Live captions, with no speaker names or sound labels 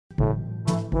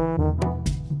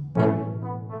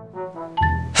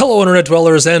Hello Internet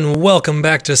Dwellers and welcome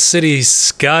back to City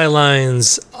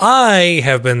Skylines. I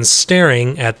have been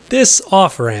staring at this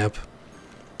off-ramp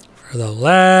for the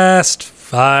last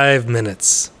 5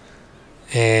 minutes.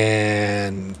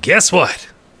 And guess what?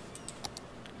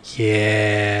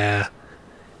 Yeah,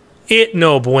 it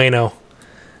no bueno.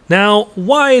 Now,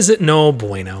 why is it no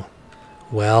bueno?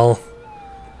 Well,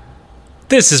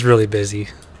 this is really busy.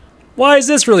 Why is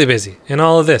this really busy? And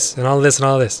all of this, and all of this, and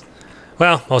all of this.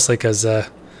 Well, mostly because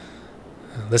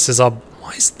this is all...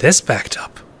 Why is this backed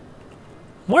up?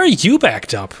 Why are you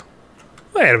backed up?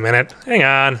 Wait a minute. Hang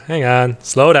on.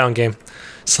 Slow down, game.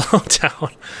 Slow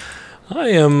down. I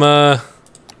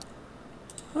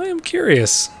am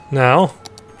curious now.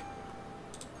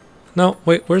 No,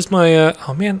 wait, where's my...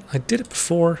 oh man, I did it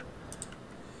before.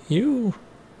 You...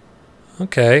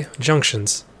 Okay,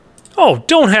 junctions. Oh,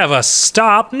 don't have a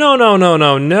stop.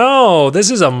 No.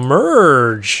 This is a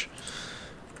merge.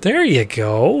 There you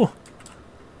go.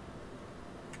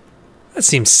 That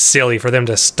seems silly for them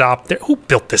to stop there. Who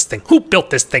built this thing?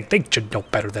 They should know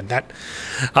better than that.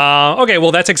 Okay,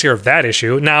 well, that takes care of that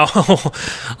issue. Now,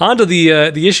 onto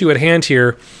the issue at hand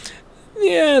here.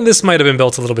 Yeah, this might have been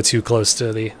built a little bit too close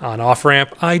to the on-off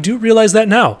ramp. I do realize that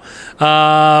now.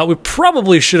 We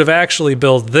probably should have actually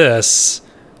built this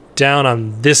down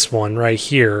on this one right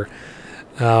here.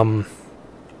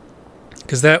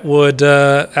 Because that would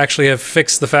actually have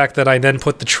fixed the fact that I then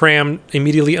put the tram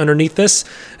immediately underneath this,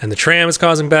 and the tram is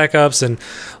causing backups and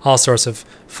all sorts of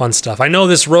fun stuff. I know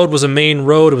this road was a main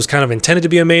road. It was kind of intended to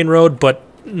be a main road, but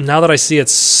now that I see it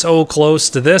so close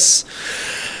to this,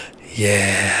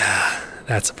 yeah,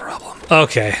 that's a problem.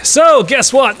 Okay, so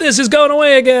guess what? This is going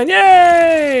away again.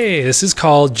 Yay! This is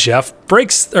called Jeff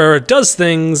breaks or does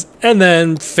things and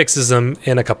then fixes them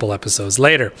in a couple episodes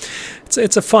later.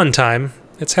 It's a fun time.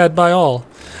 It's had by all.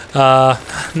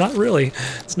 Not really.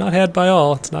 It's not had by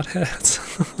all. It's not had.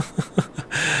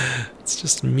 It's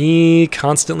just me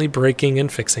constantly breaking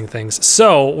and fixing things.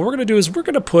 So what we're going to do is we're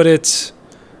going to put it...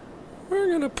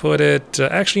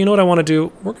 actually, you know what I want to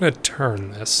do? We're going to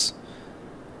turn this.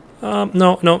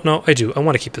 No, I do. I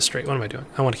want to keep this straight. What am I doing?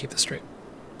 I want to keep this straight.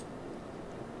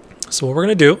 So what we're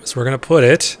going to do is we're going to put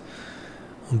it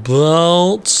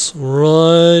about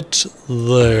right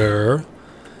there.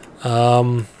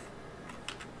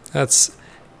 That's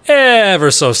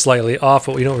ever so slightly off,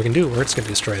 but we know what we can do. We're just going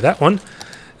to destroy that one.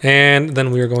 And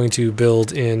then we are going to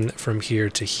build in from here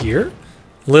to here.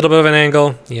 A little bit of an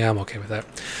angle. Yeah, I'm okay with that.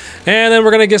 And then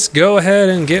we're going to just go ahead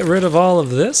and get rid of all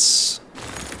of this.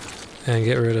 And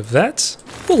get rid of that.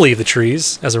 We'll leave the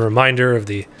trees as a reminder of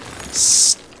the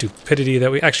stupidity that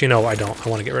we... Actually, no, I don't. I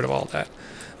want to get rid of all of that.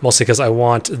 Mostly because I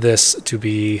want this to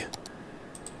be...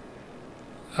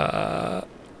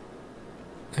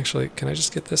 Actually, can I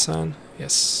just get this on?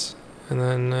 Yes. And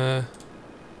then,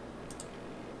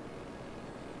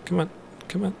 come on.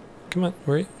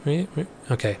 Where are you?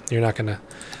 Okay, you're not gonna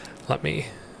let me.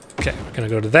 Okay, we're gonna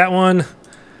go to that one.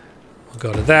 We'll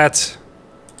go to that.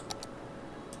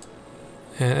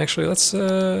 And actually, let's,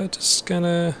 just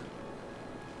gonna...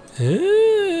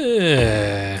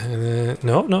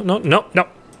 No.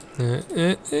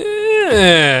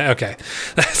 Okay.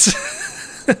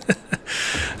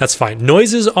 That's fine.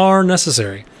 Noises are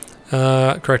necessary.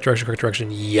 Correct direction.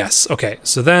 Yes. Okay.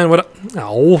 So then what?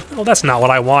 No, that's not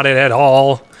what I wanted at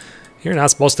all. You're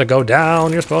not supposed to go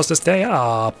down. You're supposed to stay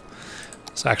up.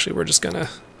 So actually, we'll just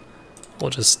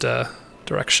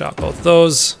direct shot both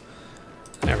those.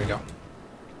 There we go.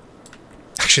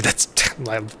 Actually, that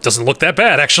doesn't look that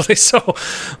bad, actually, so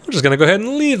I'm just going to go ahead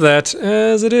and leave that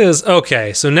as it is.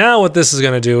 Okay, so now what this is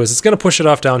going to do is it's going to push it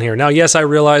off down here. Now, yes, I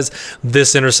realize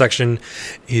this intersection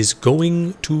is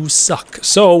going to suck.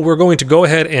 So we're going to go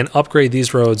ahead and upgrade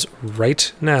these roads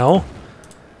right now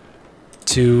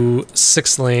to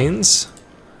 6 lanes,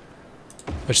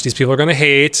 which these people are going to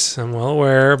hate. I'm well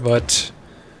aware, but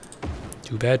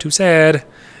too bad, too sad.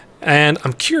 And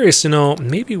I'm curious to know,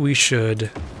 maybe we should...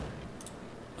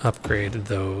 upgrade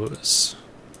those.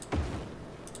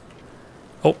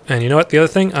 Oh, and you know what? The other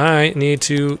thing, I need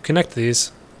to connect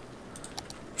these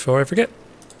before I forget.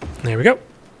 There we go.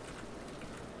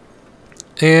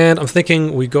 And I'm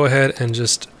thinking we go ahead and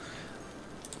just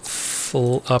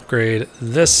full upgrade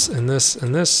this and this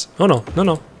and this. Oh no.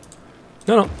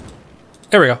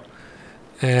 There we go.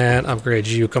 And upgrade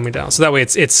you coming down. So that way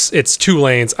it's 2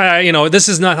 lanes. You know, this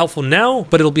is not helpful now,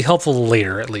 but it'll be helpful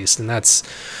later at least, and that's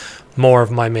more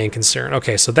of my main concern.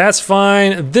 Okay, so that's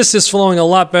fine. This is flowing a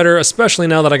lot better, especially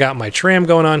now that I got my tram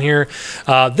going on here.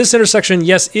 This intersection,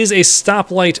 yes, is a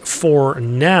stoplight for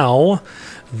now,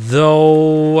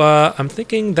 though I'm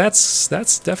thinking that's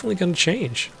definitely going to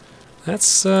change.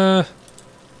 That's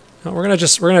No, we're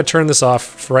gonna turn this off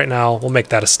for right now. We'll make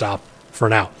that a stop for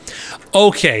now.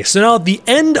 Okay, so now at the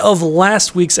end of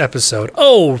last week's episode.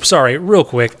 Oh, sorry, real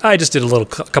quick. I just did a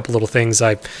couple little things.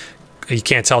 You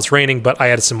can't tell it's raining, but I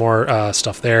added some more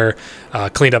stuff there.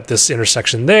 Cleaned up this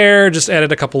intersection there. Just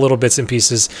added a couple little bits and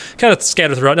pieces, kind of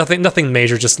scattered throughout. Nothing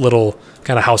major, just little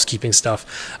kind of housekeeping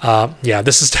stuff. Yeah,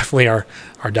 this is definitely our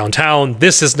downtown.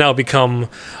 This has now become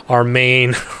our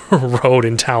main road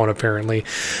in town, apparently,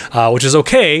 which is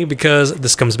okay because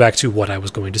this comes back to what I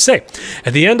was going to say.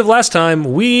 At the end of last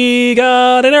time, we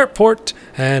got an airport,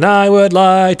 and I would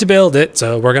like to build it.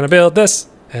 So we're gonna build this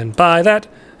and buy that.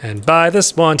 And buy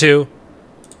this one too.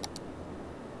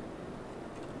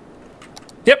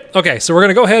 Yep. Okay. So we're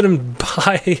gonna go ahead and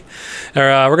buy,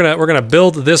 or we're gonna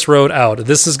build this road out.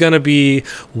 This is gonna be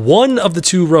one of the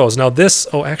 2 rows. Now this.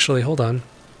 Oh, actually, hold on.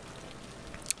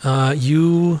 Are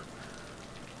you?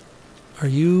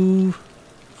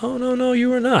 Oh no,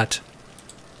 you are not.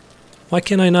 Why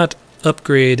can I not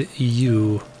upgrade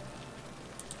you?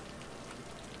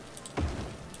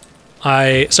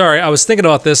 Sorry, I was thinking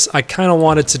about this. I kind of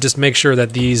wanted to just make sure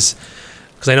that these,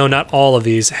 because I know not all of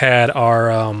these had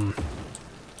our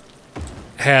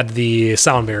had the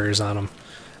sound barriers on them.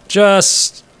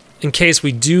 Just in case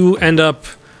we do end up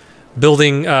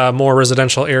building more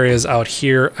residential areas out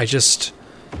here, I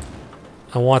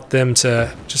want them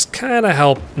to just kind of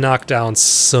help knock down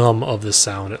some of the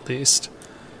sound at least.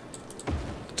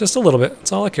 Just a little bit.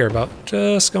 That's all I care about.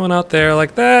 Just going out there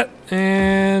like that.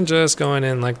 And just going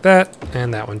in like that,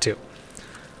 and that one too.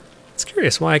 It's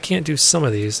curious why I can't do some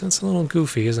of these. That's a little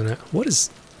goofy, isn't it? What is...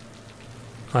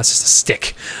 Oh, that's just a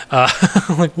stick.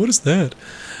 I'm like, what is that?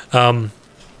 Yeah,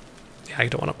 I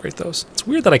don't want to upgrade those. It's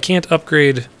weird that I can't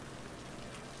upgrade...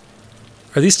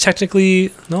 Are these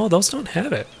technically... No, those don't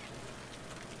have it.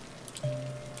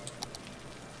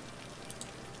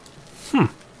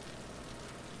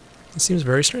 It seems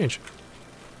very strange.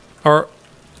 Or...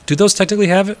 Do those technically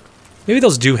have it? Maybe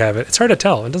those do have it. It's hard to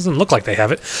tell. It doesn't look like they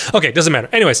have it. Okay, doesn't matter.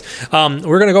 Anyways,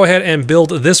 we're going to go ahead and build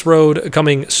this road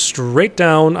coming straight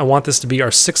down. I want this to be our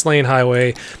 6-lane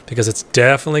highway because it's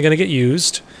definitely going to get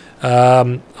used.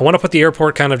 I want to put the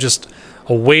airport kind of just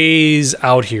a ways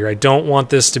out here. I don't want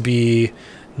this to be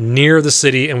near the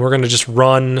city, and we're going to just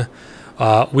run...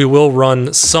 we will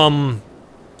run some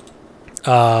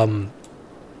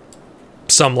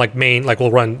like main, like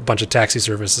we'll run a bunch of taxi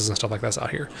services and stuff like that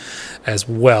out here as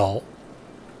well.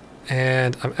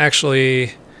 And I'm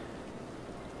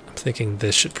thinking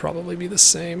this should probably be the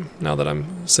same now that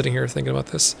I'm sitting here thinking about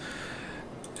this.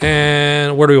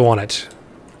 And where do we want it?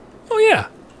 Oh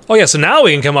yeah, so now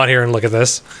we can come out here and look at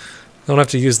this. Don't have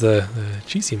to use the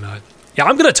cheesy mod. Yeah,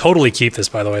 I'm gonna totally keep this,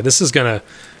 by the way. This is gonna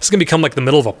become like the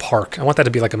middle of a park. I want that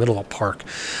to be like the middle of a park.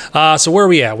 So where are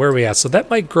we at? So that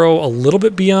might grow a little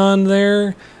bit beyond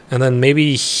there, and then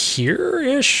maybe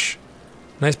here-ish.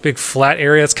 Nice big flat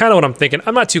area. That's kind of what I'm thinking.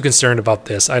 I'm not too concerned about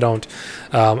this. I don't.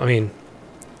 I mean,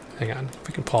 hang on. If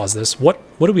we can pause this. What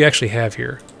do we actually have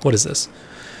here? What is this?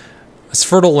 It's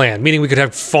fertile land, meaning we could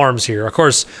have farms here. Of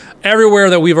course, everywhere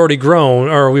that we've already grown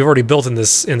or we've already built in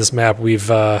this map, we've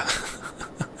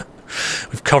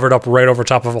we've covered up right over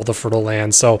top of all the fertile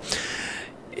land. So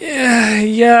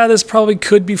yeah, this probably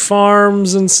could be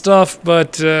farms and stuff,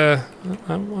 but I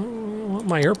want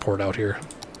my airport out here.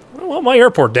 I want my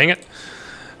airport, dang it.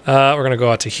 We're gonna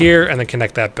go out to here and then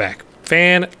connect that back.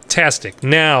 Fantastic.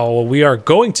 Now what we are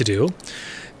going to do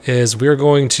is we're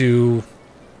going to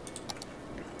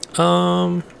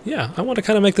yeah, I want to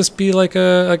kind of make this be like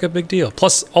a big deal.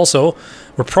 Plus, also,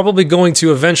 we're probably going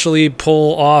to eventually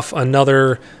pull off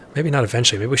another. Maybe not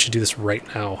eventually. Maybe we should do this right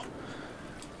now.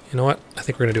 You know what? I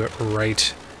think we're gonna do it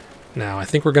right now. I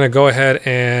think we're gonna go ahead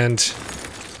and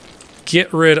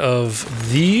get rid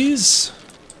of these.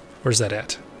 Where's that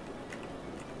at?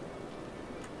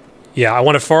 Yeah, I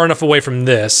want it far enough away from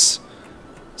this.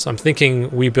 So I'm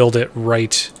thinking we build it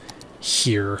right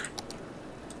here.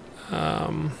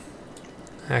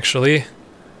 Actually,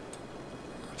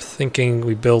 I'm thinking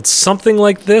we build something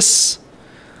like this.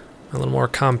 A little more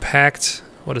compact.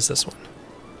 What is this one?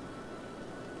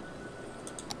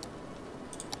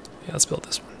 Yeah, let's build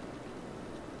this one.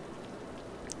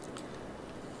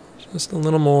 Just a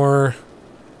little more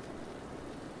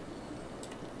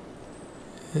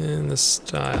in the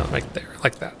style, right there,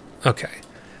 like that. Okay.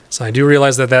 So I do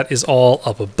realize that that is all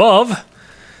up above,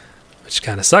 which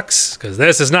kind of sucks because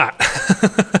this is not.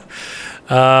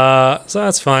 So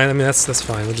that's fine. I mean, that's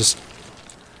fine. We'll just.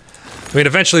 I mean,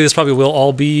 eventually this probably will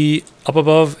all be up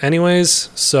above, anyways.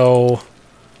 So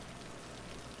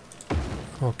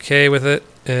okay with it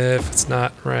if it's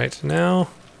not right now.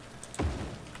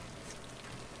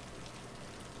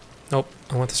 Nope,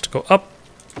 I want this to go up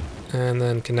and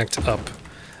then connect up.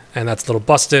 And that's a little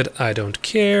busted. I don't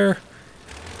care.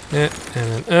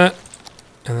 And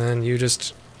then you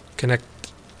just connect.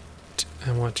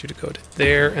 I want you to go to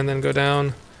there and then go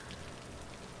down.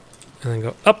 And then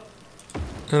go up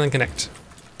and then connect.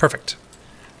 Perfect.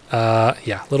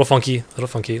 Yeah, little funky, little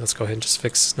funky. Let's go ahead and just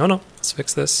fix. No, let's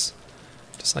fix this.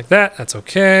 Just like that. That's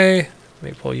okay. Let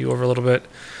me pull you over a little bit,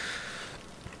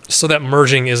 so that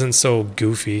merging isn't so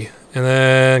goofy. And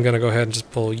then I'm gonna go ahead and just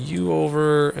pull you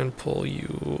over and pull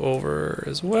you over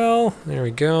as well. There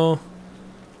we go.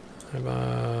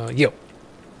 Yo.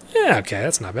 Yeah, okay,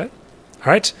 that's not bad.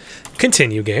 All right,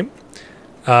 continue game.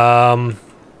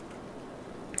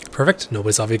 Perfect.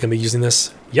 Nobody's obviously gonna be using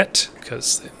this yet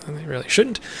because they really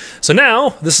shouldn't. So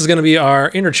now this is gonna be our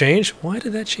interchange. Why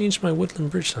did that change my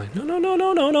Woodland Bridge sign?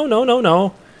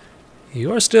 No.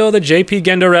 You are still the JP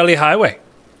Gendarelli Highway.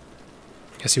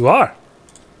 Yes, you are.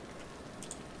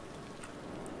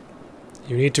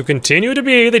 You need to continue to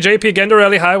be the JP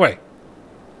Gendarelli Highway.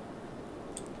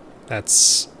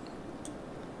 That's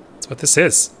what this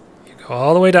is. You go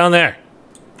all the way down there.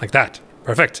 Like that.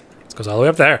 Perfect. This goes all the way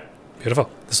up there. Beautiful.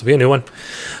 This will be a new one.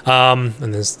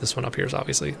 And this one up here is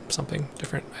obviously something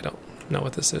different. I don't know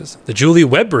what this is. The Julie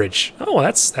Webb Bridge. Oh,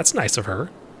 that's nice of her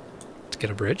to get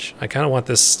a bridge. I kind of want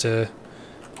this to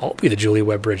all be the Julie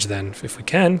Webb Bridge then, if we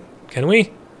can. Can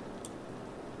we?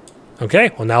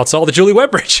 Okay, well now it's all the Julie Webb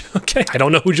Bridge. Okay, I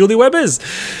don't know who Julie Webb is.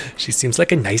 She seems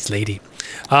like a nice lady.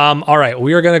 All right,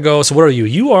 we are gonna go. So what are you?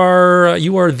 You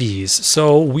are these.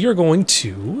 So we are going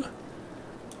to.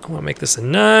 I want to make this a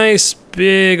nice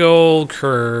big old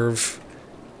curve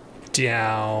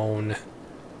down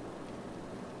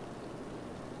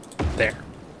there.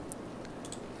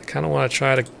 I kind of want to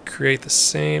try to create the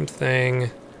same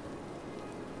thing.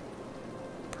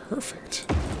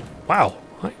 Perfect. Wow,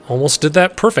 I almost did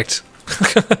that perfect.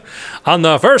 On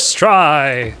the first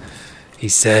try, he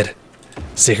said,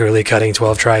 secretly cutting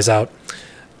 12 tries out.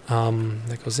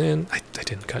 That goes in. I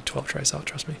didn't cut 12 tries out,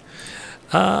 trust me.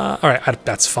 All right,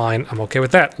 that's fine. I'm okay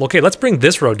with that. Okay, let's bring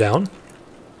this road down,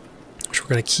 which we're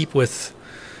going to keep with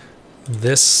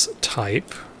this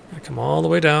type. I'm gonna come all the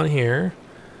way down here.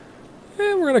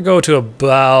 And we're going to go to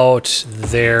about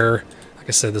there. Like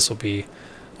I said, this will be...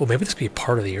 Well, maybe this will be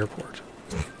part of the airport.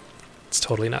 It's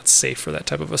totally not safe for that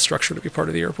type of a structure to be part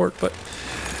of the airport, but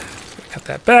cut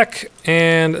that back.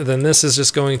 And then this is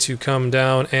just going to come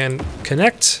down and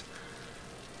connect.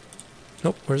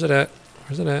 Nope, where's it at?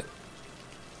 Where's it at?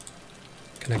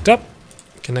 Connect up,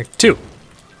 connect to.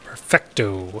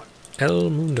 Perfecto. El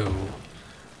Mundo.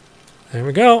 There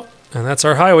we go. And that's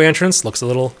our highway entrance. Looks a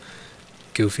little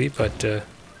goofy, but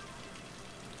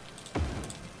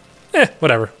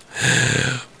whatever.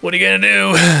 What are you gonna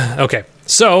do? Okay,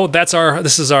 so that's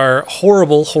this is our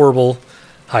horrible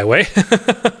highway.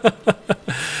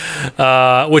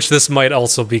 Which this might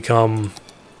also become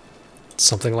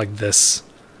something like this.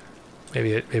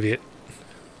 Maybe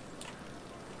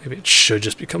it should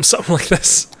just become something like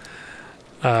this.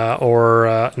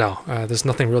 No, there's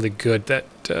nothing really good that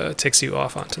takes you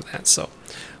off onto that. So,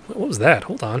 what was that?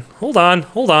 Hold on.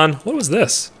 What was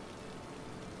this?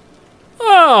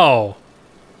 Oh!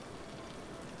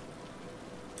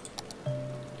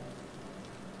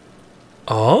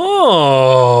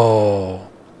 Oh!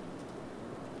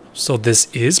 So this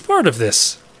is part of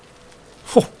this.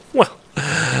 Oh, well,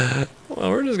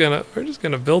 we're just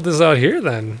gonna build this out here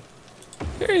then.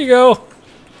 There you go.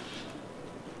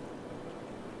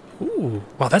 Ooh,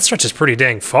 wow, that stretches pretty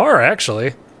dang far,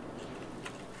 actually.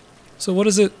 So what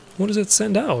does it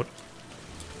send out?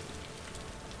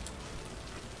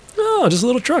 Oh, just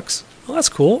little trucks. Oh, that's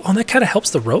cool. Oh, and that kind of helps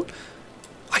the road.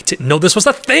 I didn't know this was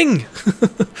a thing.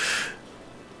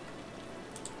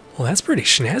 Well, that's pretty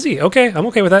snazzy. Okay, I'm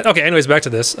okay with that. Okay, anyways, back to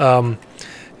this. Yeah,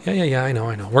 I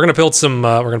know. We're gonna build some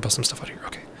stuff out here.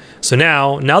 Okay. So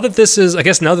now that this is, I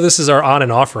guess now that this is our on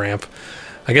and off ramp,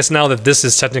 I guess now that this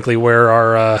is technically where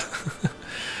our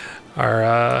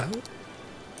our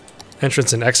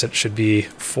entrance and exit should be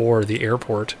for the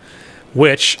airport,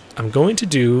 which I'm going to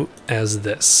do as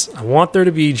this. I want there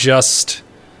to be just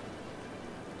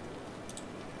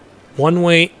a one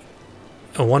way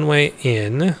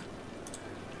in.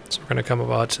 So we're going to come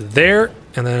about to there,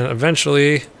 and then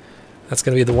eventually that's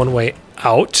going to be the one way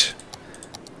out.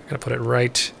 I'm going to put it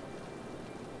right.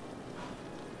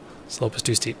 Slope is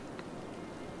too steep.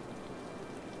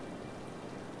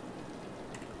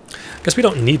 I guess we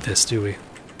don't need this, do we?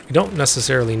 We don't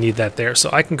necessarily need that there, so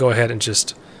I can go ahead and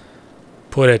just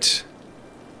put it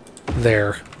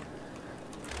there.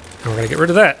 And we're going to get rid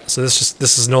of that. So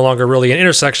this is no longer really an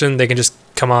intersection. They can just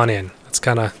come on in. That's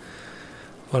kind of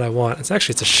what I want. It's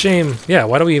a shame. Yeah,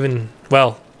 why do we even,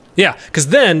 well, yeah, because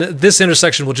then this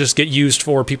intersection will just get used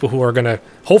for people who are gonna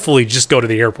hopefully just go to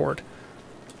the airport.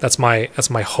 That's my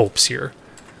hopes here.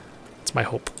 That's my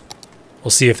hope.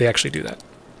 We'll see if they actually do that.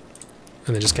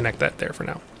 And then just connect that there for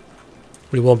now.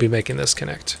 We won't be making this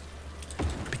connect.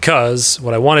 Because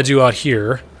what I want to do out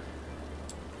here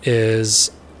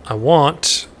is I'm gonna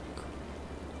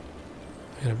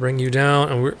bring you down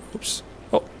and oops.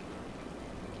 Oh,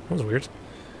 that was weird.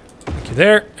 Take you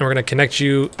there, and we're gonna connect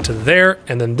you to there,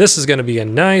 and then this is gonna be a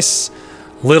nice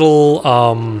little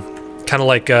kind of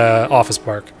like a office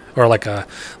park, or like a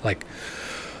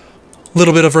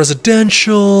little bit of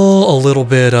residential, a little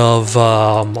bit of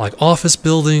like office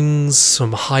buildings,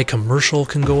 some high commercial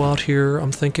can go out here,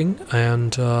 I'm thinking,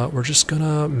 and we're just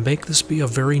gonna make this be a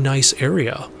very nice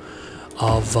area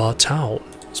of town.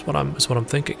 Is what I'm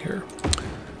thinking here.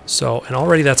 So, and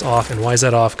already that's off, and why is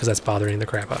that off? Because that's bothering the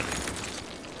crap out of me.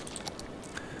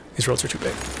 These roads are too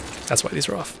big. That's why these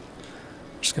are off.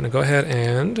 Just gonna go ahead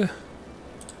and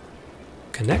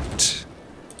connect,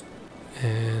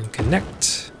 and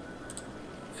connect,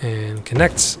 and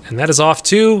connect, and that is off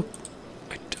too.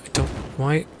 I don't.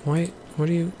 Why? What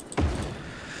do you?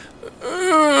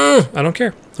 I don't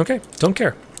care. Okay, don't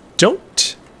care.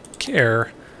 Don't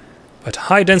care. But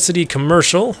high density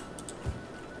commercial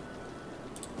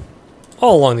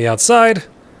all along the outside.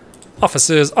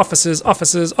 Offices, offices,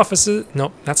 offices, offices.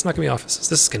 Nope, that's not gonna be offices.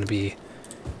 This is gonna be,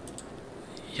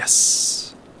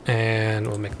 yes. And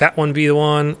we'll make that one be the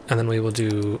one, and then we will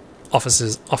do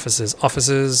offices, offices,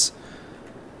 offices.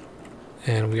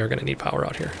 And we are gonna need power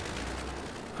out here.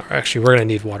 Or actually, we're gonna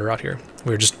need water out here.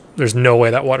 There's no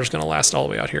way that water's gonna last all the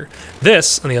way out here.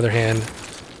 This, on the other hand,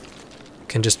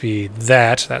 can just be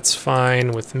that. That's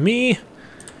fine with me.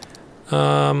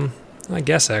 I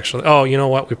guess actually. Oh, you know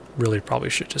what? We really probably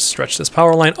should just stretch this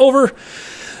power line over.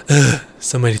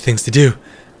 So many things to do.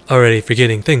 Already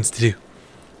forgetting things to do.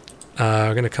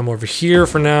 We're gonna come over here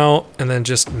for now, and then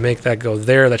just make that go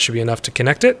there. That should be enough to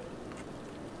connect it.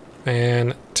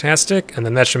 Fantastic. And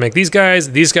then that should make these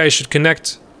guys. These guys should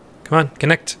connect. Come on,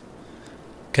 connect.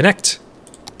 Connect.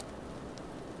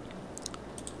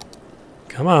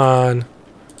 Come on.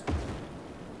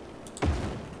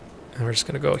 And we're just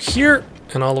gonna go here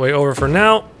and all the way over for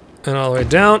now, and all the way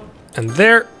down and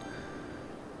there,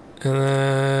 and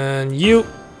then you,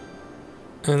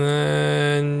 and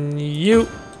then you,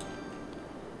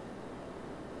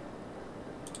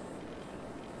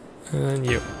 and then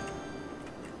you.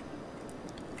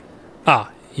 Ah,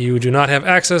 you do not have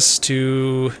access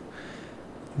to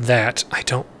that. I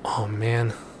don't. Oh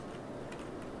man.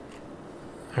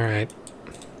 All right.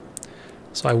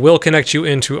 So I will connect you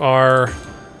into our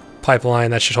pipeline.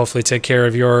 That should hopefully take care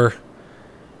of your,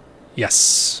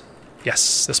 yes,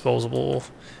 disposable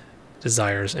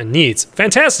desires and needs.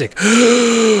 Fantastic.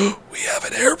 We have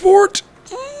an airport.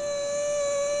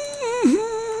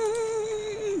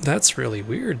 That's really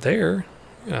weird there.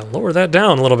 Gotta lower that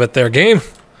down a little bit there, game.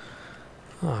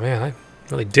 Oh man, I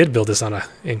really did build this on an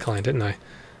incline, didn't I?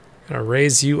 Gonna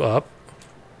raise you up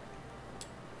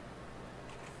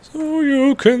so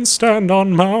you can stand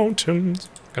on mountains.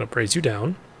 Gonna raise you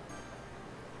down.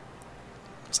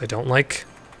 Because I don't like...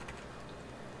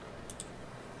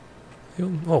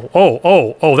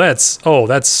 Oh, that's no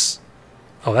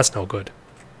good.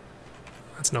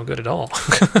 That's no good at all.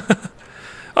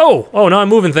 Oh, no, I'm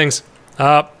moving things.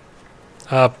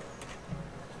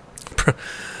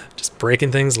 Just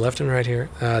breaking things left and right here.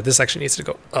 This actually needs to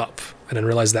go up. I didn't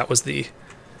realize that was the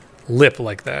lip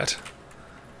like that.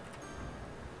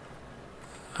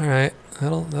 All right,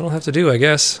 that'll have to do, I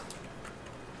guess.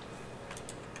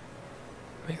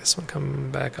 Make this one come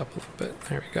back up a little bit.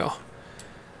 There we go.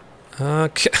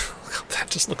 Okay, that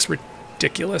just looks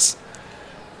ridiculous.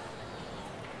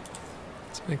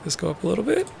 Let's make this go up a little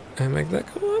bit and make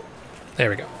that go up. There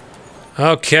we go.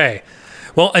 Okay.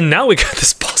 Well, and now we got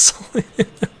this puzzle.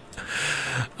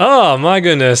 Oh my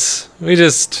goodness. We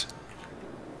just...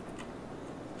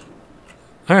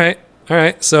 All right.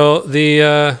 So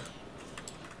the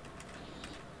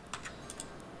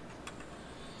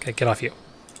okay, get off you.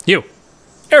 You.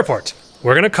 Airport.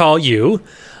 We're gonna call you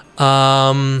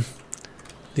the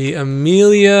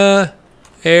Amelia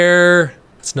Air.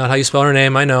 It's not how you spell her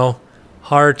name, I know.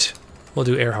 Heart. We'll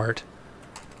do Earhart.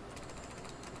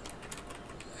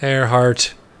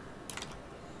 Earhart.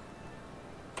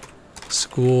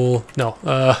 School. No.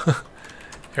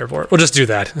 Airport. We'll just do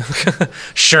that.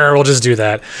 Sure, we'll just do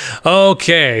that.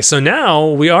 Okay, so now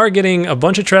we are getting a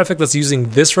bunch of traffic that's using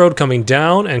this road coming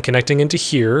down and connecting into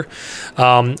here.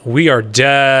 We are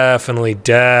definitely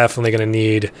going to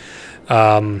need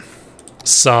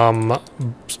some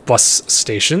bus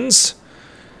stations.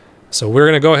 So we're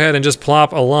going to go ahead and just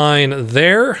plop a line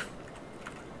there.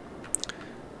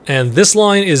 And this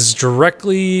line is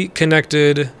directly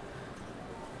connected.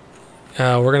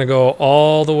 We're going to go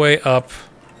all the way up.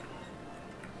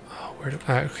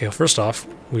 Okay, well, first off,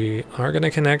 we are going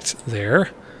to connect there.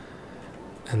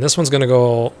 And this one's going to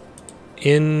go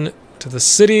in to the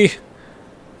city.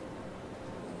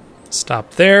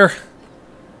 Stop there.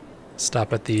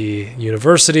 Stop at the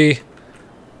university.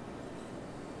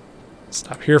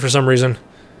 Stop here for some reason.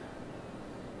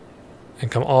 And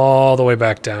come all the way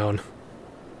back down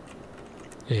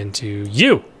into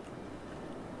you.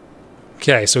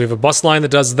 Okay, so we have a bus line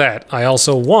that does that. I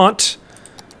also want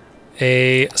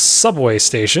a subway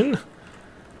station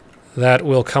that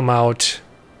will come out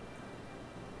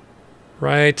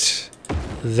right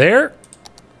there.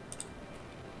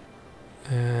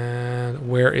 And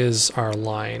where is our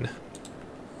line?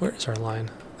 Where is our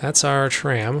line? That's our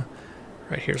tram.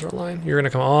 Right here's our line. You're going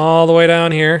to come all the way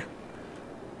down here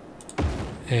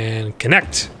and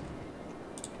connect.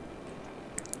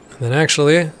 And then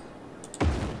actually, I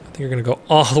think you're going to go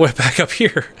all the way back up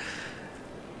here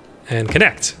and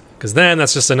connect. Because then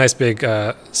that's just a nice big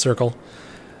circle.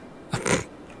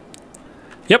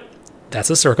 Yep, that's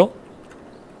a circle.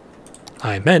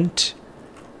 I meant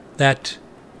that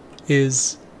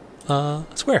is a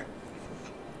square,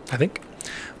 I think.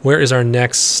 Where is our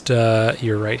next?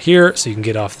 You're right here, so you can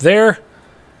get off there.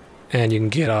 And you can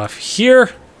get off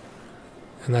here.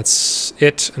 And that's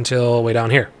it until way down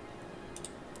here.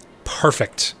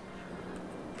 Perfect.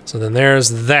 So then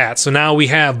there's that. So now we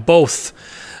have both.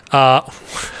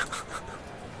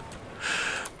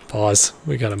 Pause.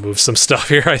 We gotta move some stuff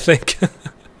here, I think.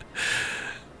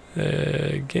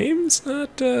 Game's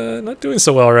not doing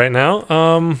so well right now.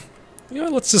 You know,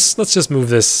 let's just move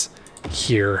this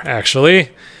here, actually,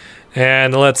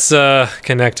 and let's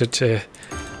connect it to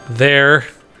there.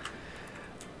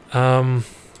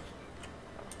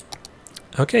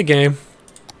 Okay, game.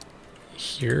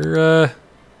 Here.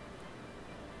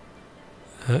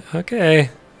 Okay.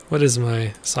 What is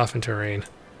my softened terrain?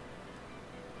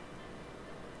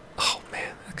 Oh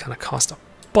man, that kind of cost a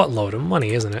buttload of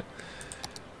money, isn't it?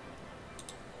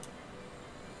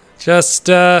 Just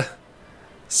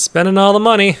spending all the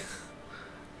money.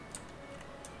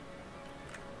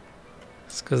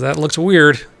 Just because that looks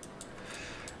weird.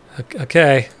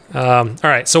 Okay. All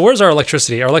right. So where's our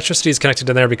electricity? Our electricity is connected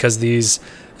to there because there's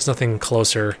nothing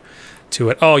closer to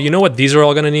it. Oh, you know what these are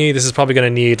all going to need? This is probably going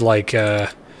to need like,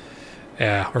 yeah,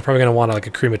 we're probably going to want like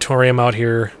a crematorium out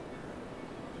here.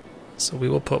 So we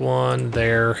will put one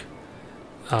there.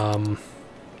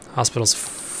 Hospital's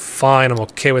fine. I'm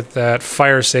okay with that.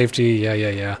 Fire safety.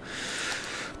 Yeah.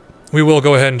 We will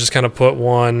go ahead and just kind of put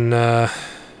one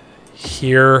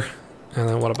here. And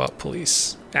then what about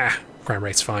police? Crime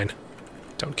rate's fine.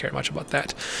 Don't care much about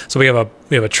that. So we have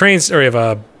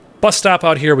a bus stop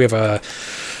out here. We have a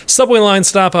subway line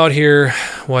stop out here.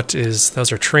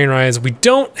 Those are train rides. We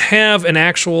don't have an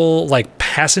actual like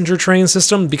passenger train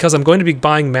system because I'm going to be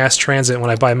buying mass transit. When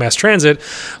I buy mass transit,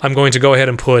 I'm going to go ahead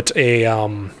and put a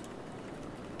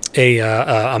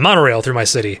monorail through my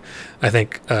city. I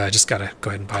think I just gotta go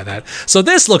ahead and buy that. So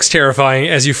this looks terrifying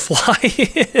as you fly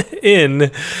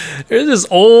in. There's this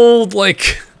old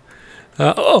like,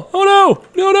 oh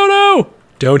no!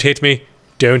 Don't hit me!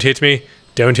 Don't hit me!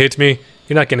 Don't hit me!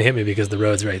 You're not gonna hit me because the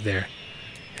road's right there.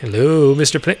 Hello,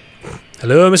 Mr. Plane.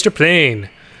 Hello, Mr. Plane. All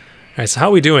right, so how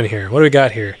are we doing here? What do we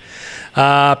got here?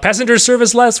 Passenger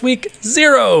service last week,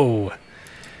 0.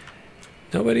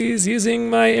 Nobody's using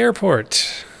my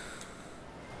airport.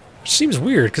 Which seems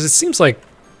weird, because it seems like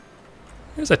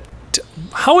there's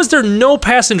how is there no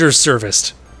passengers serviced?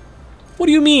 What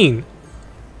do you mean?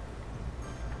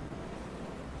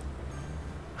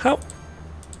 How?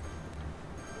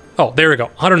 Oh, there we go,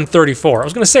 134. I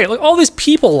was gonna say, look, all these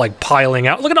people like piling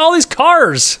out. Look at all these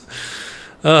cars.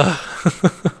 My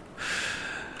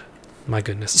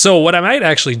goodness. So what I might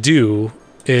actually do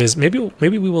is maybe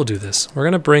we will do this. We're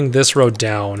gonna bring this road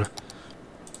down.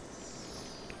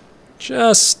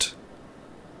 Just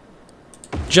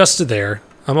to there.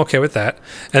 I'm okay with that.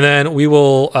 And then we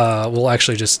will we'll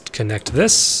actually just connect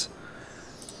this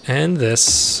and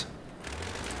this.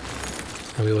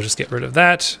 And we will just get rid of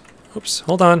that. Oops,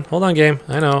 hold on game.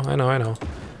 I know.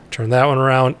 Turn that one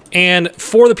around. And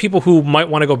for the people who might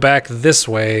want to go back this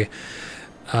way,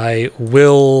 I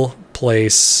will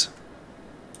place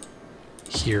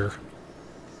here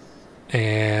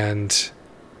and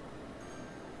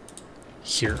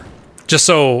here. Just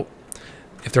so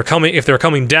If they're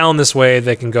coming down this way,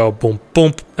 they can go boom,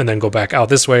 boom, and then go back out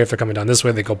this way. If they're coming down this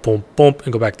way, they go boom, boom,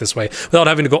 and go back this way without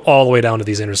having to go all the way down to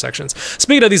these intersections.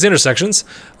 Speaking of these intersections,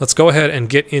 let's go ahead and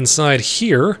get inside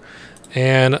here.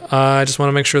 And I just want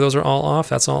to make sure those are all off.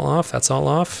 That's all off. That's all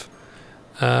off.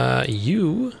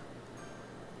 You.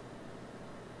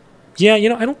 Yeah, you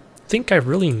know, I don't think I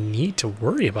really need to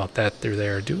worry about that through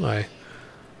there, do I?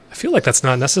 I feel like that's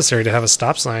not necessary to have a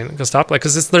stop sign, a stoplight,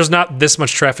 because there's not this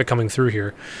much traffic coming through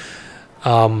here.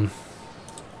 You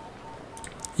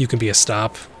can be a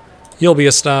stop. You'll be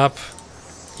a stop.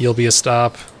 You'll be a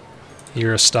stop.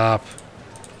 You're a stop.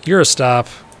 You're a stop.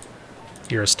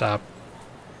 You're a stop.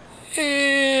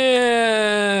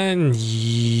 And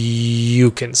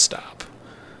you can stop.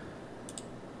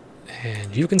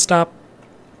 And you can stop.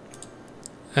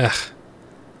 Ugh.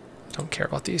 I don't care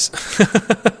about these.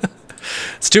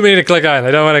 It's too many to click on.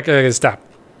 I don't want to stop.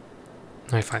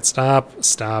 All right, fine. Stop,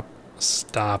 stop,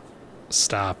 stop,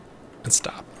 stop, and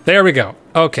stop. There we go.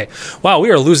 Okay. Wow, we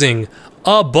are losing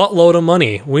a buttload of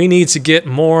money. We need to get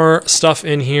more stuff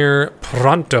in here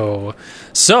pronto.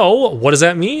 So, what does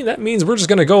that mean? That means we're just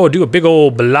gonna go do a big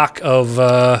old block of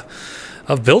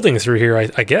building through here,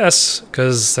 I guess,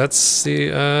 because that's the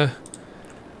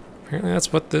apparently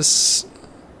that's what this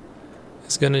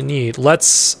is gonna need.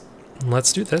 Let's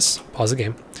do this. Pause the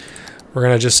game. We're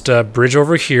gonna just bridge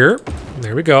over here.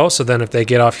 There we go. So then if they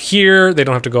get off here, they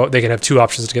don't have to go. They can have two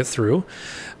options to get through.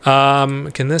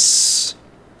 Can this?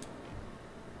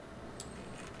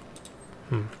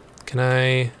 Can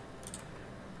I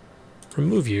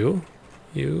remove you?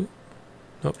 You?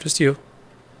 Nope, just you.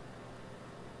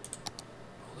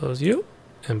 Bulldoze you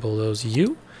and bulldoze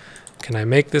you. Can I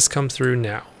make this come through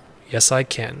now? Yes, I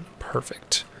can.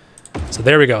 Perfect. So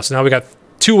there we go. So now we got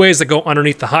two ways that go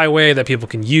underneath the highway that people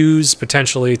can use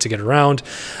potentially to get around.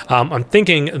 I'm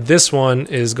thinking this one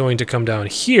is going to come down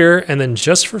here, and then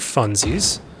just for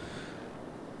funsies,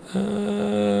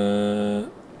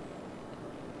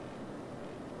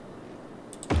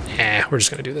 we're just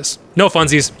gonna do this. No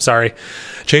funsies, sorry.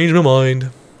 Changed my mind.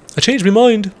 I changed my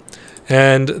mind.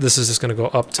 And this is just gonna go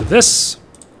up to this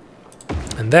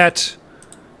and that.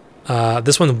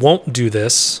 This one won't do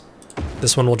this.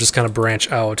 This one will just kind of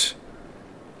branch out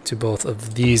to both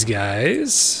of these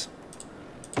guys,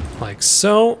 like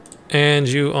so, and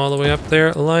you all the way up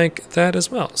there like that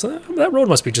as well. So that road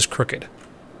must be just crooked.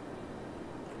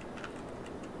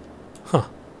 Huh.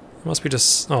 It must be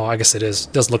just, oh, I guess it is.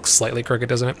 It does look slightly crooked,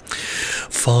 doesn't it?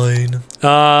 Fine.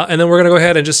 And then we're gonna go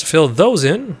ahead and just fill those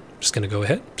in. Just gonna go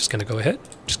ahead, just gonna go ahead,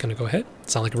 just gonna go ahead.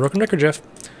 Sound like a broken record, Jeff.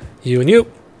 You and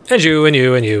you, and you and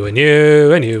you and you and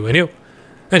you and you and you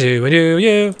and you and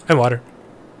you, and water.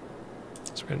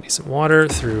 So we're gonna need some water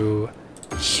through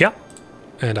here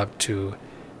and up to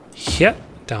here,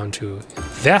 down to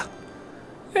there.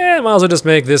 And might as well just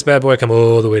make this bad boy come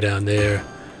all the way down there,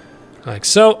 like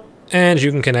so. And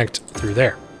you can connect through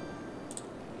there.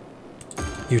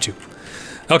 You too.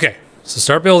 Okay, so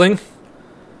start building.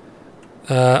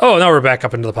 Oh, now we're back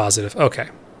up into the positive. Okay.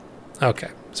 Okay,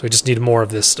 so we just need more of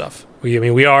this stuff. I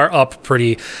mean, we are up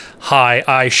pretty high.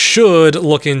 I should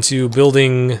look into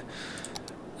building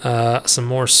some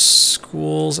more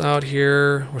schools out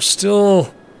here. We're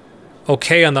still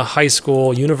okay on the high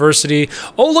school, university.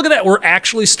 Oh, look at that. We're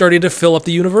actually starting to fill up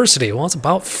the university. Well, it's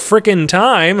about frickin'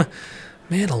 time.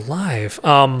 Man alive.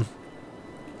 I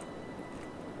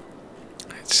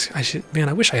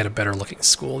wish I had a better looking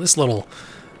school. This little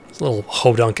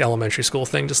hodunk elementary school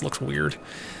thing just looks weird.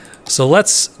 So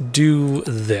let's do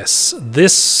this.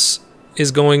 This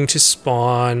is going to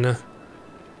spawn.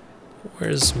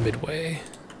 Where's Midway?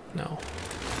 No.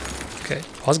 Okay,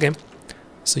 pause game.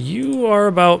 So you are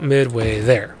about midway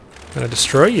there. I'm gonna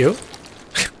destroy you.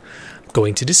 I'm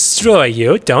going to destroy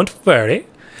you, don't worry.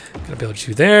 Gonna build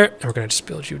you there, and we're gonna just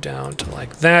build you down to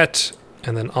like that,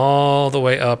 and then all the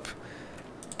way up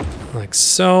like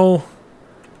so.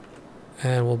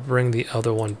 And we'll bring the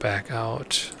other one back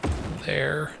out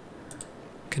there.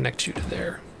 Connect you to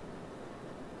there.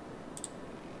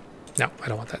 No, I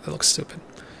don't want that. That looks stupid.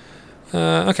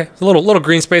 Okay, a little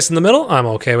green space in the middle. I'm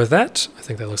okay with that. I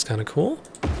think that looks kind of cool.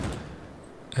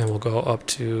 And we'll go up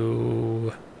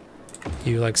to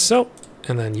you like so.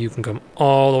 And then you can come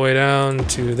all the way down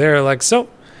to there like so.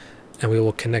 And we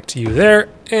will connect you there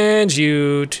and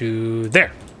you to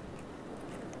there.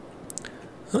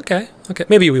 Okay, okay.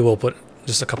 Maybe we will put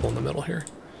just a couple in the middle here.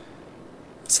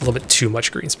 It's a little bit too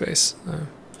much green space.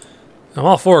 I'm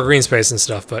all for green space and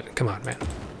stuff, but come on, man.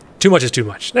 Too much is too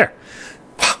much. There.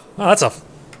 Wow,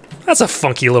 that's a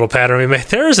funky little pattern we made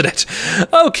there, isn't it?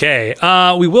 Okay,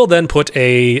 we will then put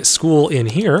a school in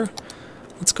here.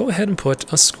 Let's go ahead and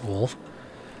put a school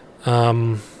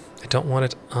I don't want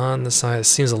it on the side. It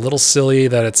seems a little silly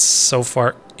that it's so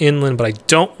far inland, but I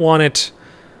don't want it.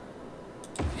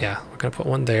 Yeah, we're going to put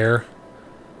one there.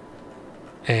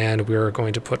 And we're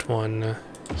going to put one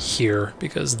here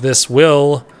because this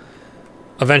will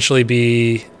eventually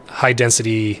be high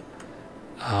density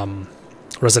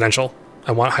residential.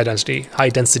 I want high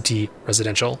density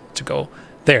residential to go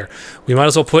there. We might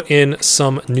as well put in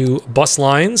some new bus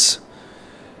lines.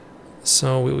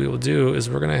 So what we will do is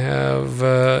we're gonna have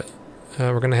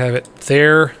it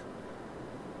there.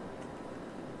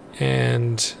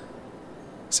 And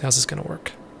see, how's this gonna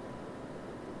work?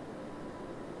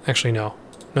 Actually, no.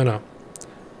 We're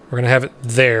gonna have it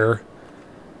there.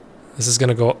 This is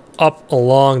gonna go up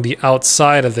along the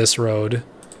outside of this road.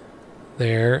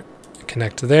 There,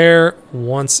 connect there,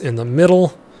 once in the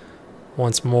middle,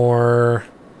 once more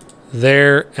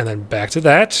there, and then back to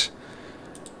that.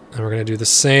 And we're gonna do the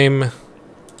same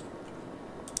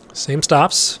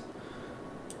stops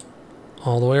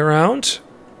all the way around.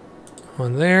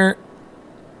 One there,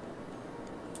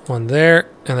 and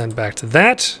then back to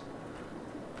that.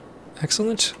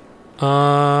 Excellent.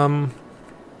 Yeah,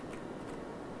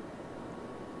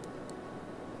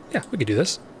 we could do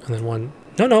this. And then one.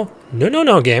 No,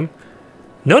 game.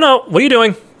 No, what are you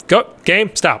doing? Go,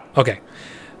 game, stop. Okay.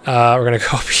 We're gonna go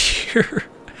up here.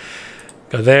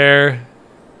 Go there.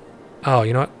 Oh,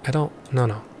 you know what? I don't. No.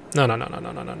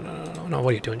 What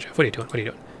are you doing, Jeff? What are you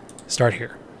doing? Start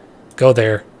here. Go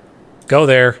there. Go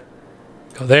there.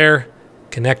 Go there.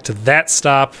 Connect to that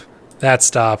stop. That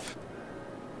stop.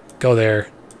 Go there.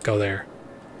 Go there.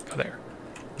 Go there.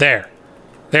 There.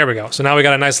 There we go. So now we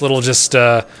got a nice little just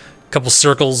couple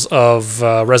circles of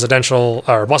residential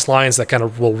or bus lines that kind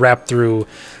of will wrap through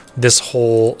this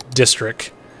whole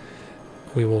district.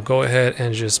 We will go ahead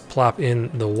and just plop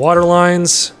in the water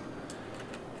lines.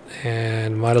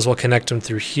 And might as well connect them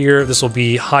through here. This will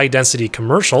be high density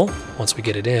commercial once we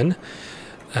get it in.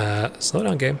 Slow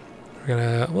down, game.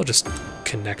 We'll just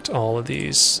connect all of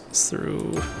these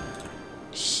through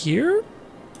here,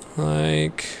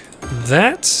 like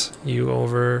that. You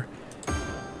over.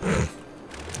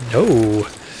 No.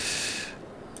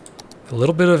 A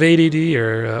little bit of ADD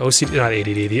or OCD, not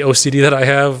ADD, the OCD that I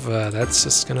have, that's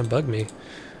just gonna bug me.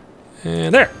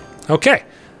 And there. Okay.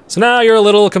 So now you're a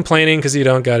little complaining because you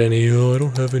don't got any, I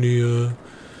don't have any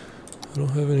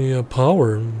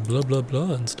power and blah, blah,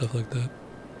 blah and stuff like that.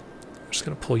 I'm just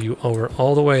going to pull you over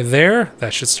all the way there.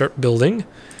 That should start building.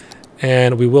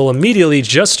 And we will immediately,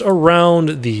 just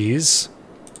around these,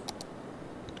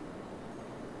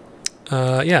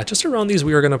 yeah, just around these,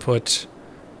 we are going to put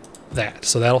that.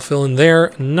 So that'll fill in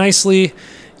there nicely.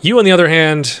 You, on the other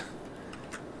hand,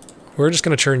 we're just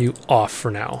going to turn you off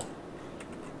for now.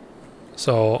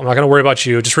 So I'm not going to worry about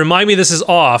you. Just remind me this is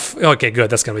off. Okay,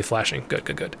 good. That's going to be flashing.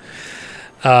 Good.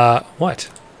 What?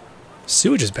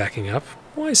 Sewage is backing up.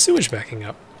 Why is sewage backing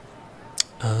up?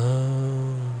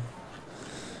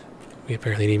 We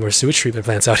apparently need more sewage treatment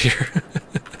plants out here.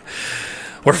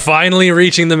 We're finally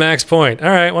reaching the max point. All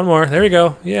right, one more. There we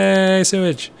go. Yay,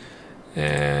 sewage.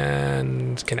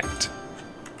 And connect.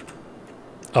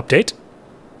 Update.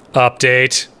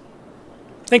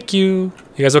 Thank you.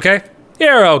 You guys okay?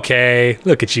 You're okay.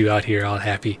 Look at you out here, all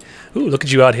happy. Ooh, look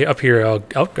at you out here, up here, all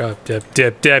dip.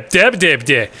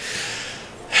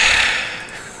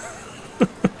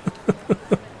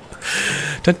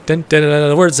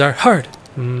 The words are hard.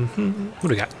 What do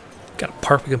we got? Got a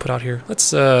park we can put out here. Let's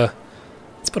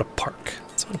put a park.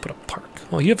 Let's put a park.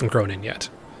 Well, you haven't grown in yet.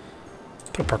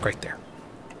 Put a park right there.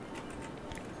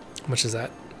 How much is that?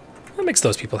 That makes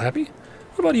those people happy.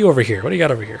 What about you over here? What do you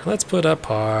got over here? Let's put a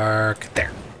park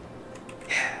there.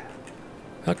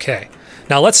 Okay,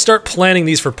 now let's start planning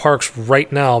these for parks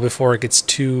right now before it gets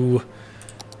too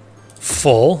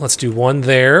full. Let's do one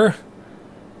there.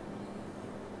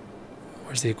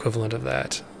 Where's the equivalent of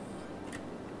that?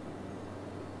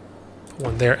 Put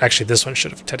one there. Actually, this one should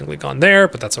have technically gone there,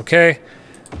 but that's okay.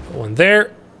 Put one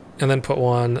there, and then put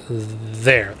one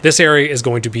there. This area is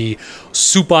going to be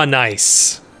super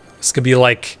nice. This will be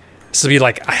like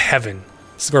a heaven.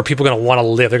 This is where people are going to want to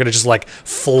live. They're going to just like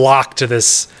flock to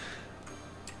this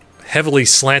heavily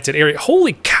slanted area.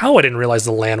 Holy cow, I didn't realize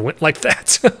the land went like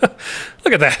that.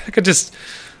 Look at that. I could just...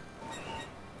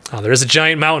 Oh, there is a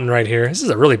giant mountain right here. This is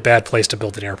a really bad place to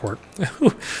build an airport.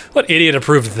 What idiot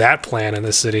approved that plan in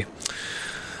this city?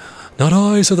 Not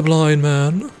I, said the blind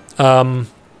man.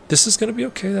 This is going to be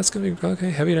okay. That's going to be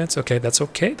okay. Heavy dance. Okay, that's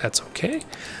okay. That's okay.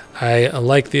 I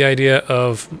like the idea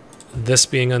of this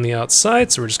being on the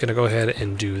outside, so we're just going to go ahead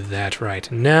and do that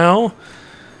right now.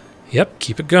 Yep,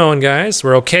 keep it going, guys.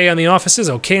 We're okay on the offices,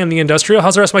 okay on the industrial.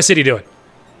 How's the rest of my city doing?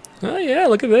 Oh yeah,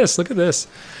 look at this, look at this.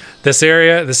 This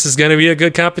area, this is gonna be a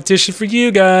good competition for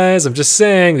you guys. I'm just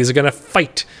saying, these are gonna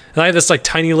fight. And I have this like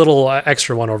tiny little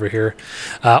extra one over here.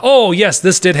 Oh yes,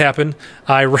 this did happen.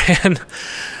 I ran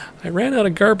out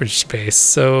of garbage space,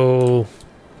 so...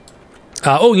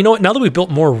 oh, you know what? Now that we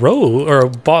built more road, or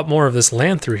bought more of this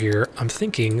land through here, I'm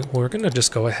thinking we're gonna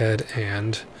just go ahead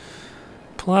and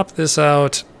plop this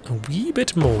out a wee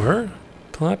bit more.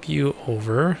 Plop you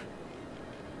over.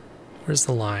 Where's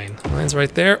the line? The line's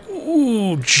right there.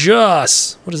 Ooh,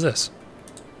 just. What is this?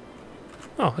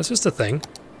 Oh, that's just a thing.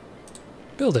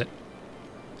 Build it.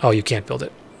 Oh, you can't build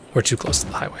it. We're too close to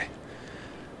the highway.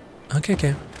 Okay,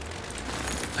 okay.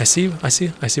 I see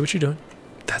what you're doing.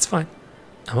 That's fine.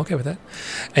 I'm okay with that.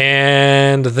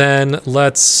 And then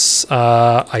let's,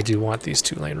 I do want these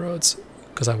 2-lane roads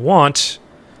because I want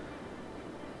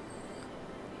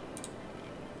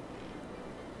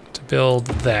to build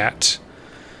that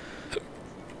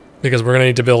because we're going to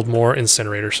need to build more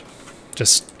incinerators.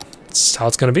 Just, that's how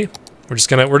it's going to be. We're just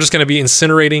going to be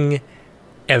incinerating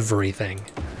everything.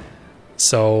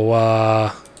 So,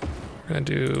 we're going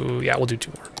to do, yeah, we'll do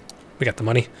 2 more. We got the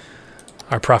money.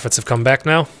 Our profits have come back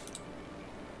now.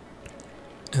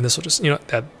 And this will just, you know,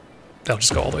 that'll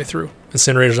just go all the way through.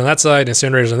 Incinerators on that side,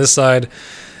 incinerators on this side.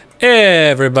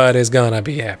 Everybody's gonna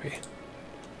be happy.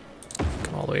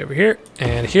 Come all the way over here,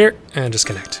 and just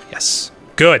connect. Yes.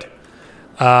 Good.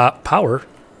 Power?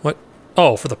 What?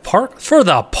 Oh, for the park? For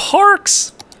the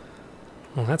parks?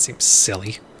 Well, that seems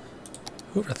silly.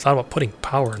 Whoever thought about putting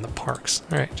power in the parks?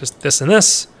 All right, just this and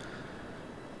this.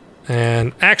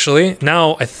 And actually,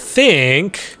 now I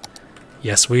think...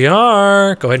 Yes, we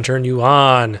are. Go ahead and turn you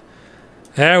on.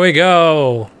 There we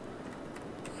go.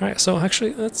 All right, so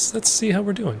actually, let's see how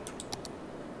we're doing.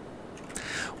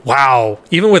 Wow,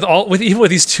 even with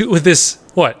these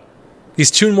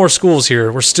two more schools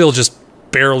here, we're still just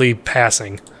barely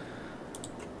passing.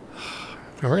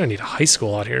 We're gonna need a high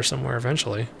school out here somewhere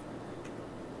eventually.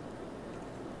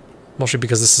 Mostly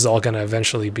because this is all gonna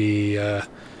eventually be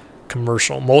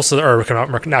commercial. Most of the, or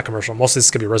not commercial. Most of this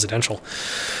is gonna be residential.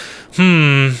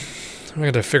 I'm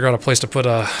going to figure out a place to put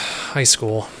a high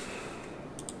school.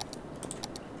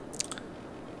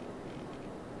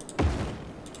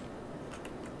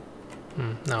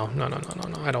 No.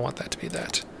 I don't want that to be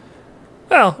that.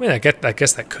 Well, I mean, I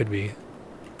guess that could be.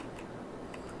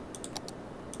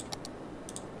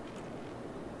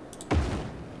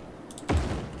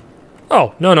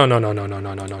 Oh, no. Not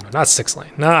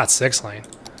 6-lane. Not 6-lane.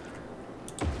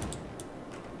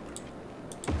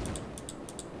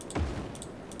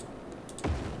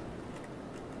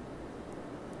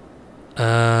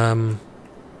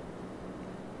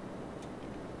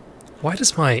 Why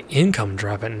does my income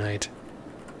drop at night?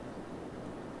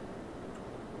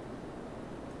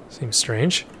 Seems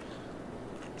strange.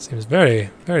 Seems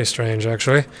very, very strange,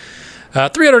 actually.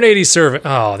 380 servant.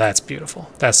 Oh, that's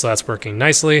beautiful. That's working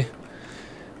nicely.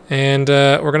 And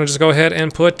we're gonna just go ahead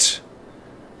and put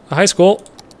a high school.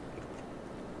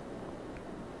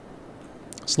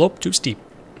 Slope too steep.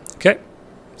 Okay,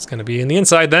 it's gonna be in the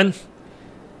inside then.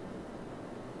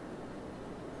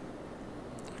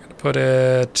 Put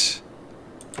it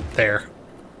there.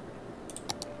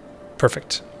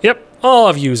 Perfect. Yep, all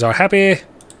of yous are happy.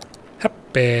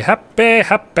 Happy.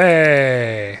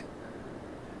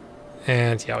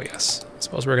 And yeah, oh yes. I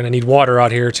suppose we're gonna need water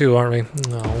out here too, aren't we?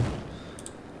 No.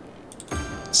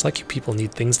 It's like you people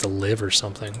need things to live or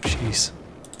something. Jeez.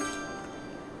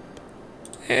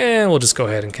 And we'll just go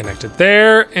ahead and connect it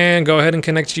there, and go ahead and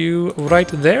connect you right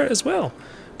there as well.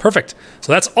 Perfect.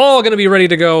 So that's all going to be ready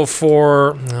to go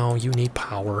for... No, you need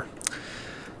power.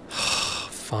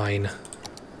 Fine.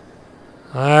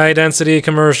 High density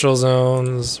commercial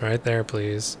zones. Right there,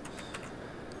 please.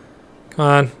 Come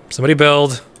on. Somebody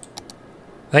build.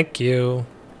 Thank you.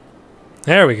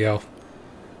 There we go.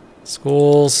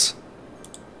 Schools.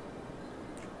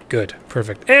 Good.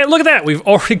 Perfect. And look at that. We've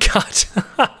already got...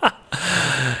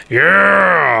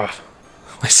 Yeah!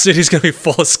 My city's going to be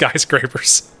full of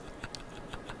skyscrapers.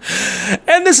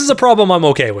 And this is a problem I'm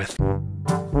okay with.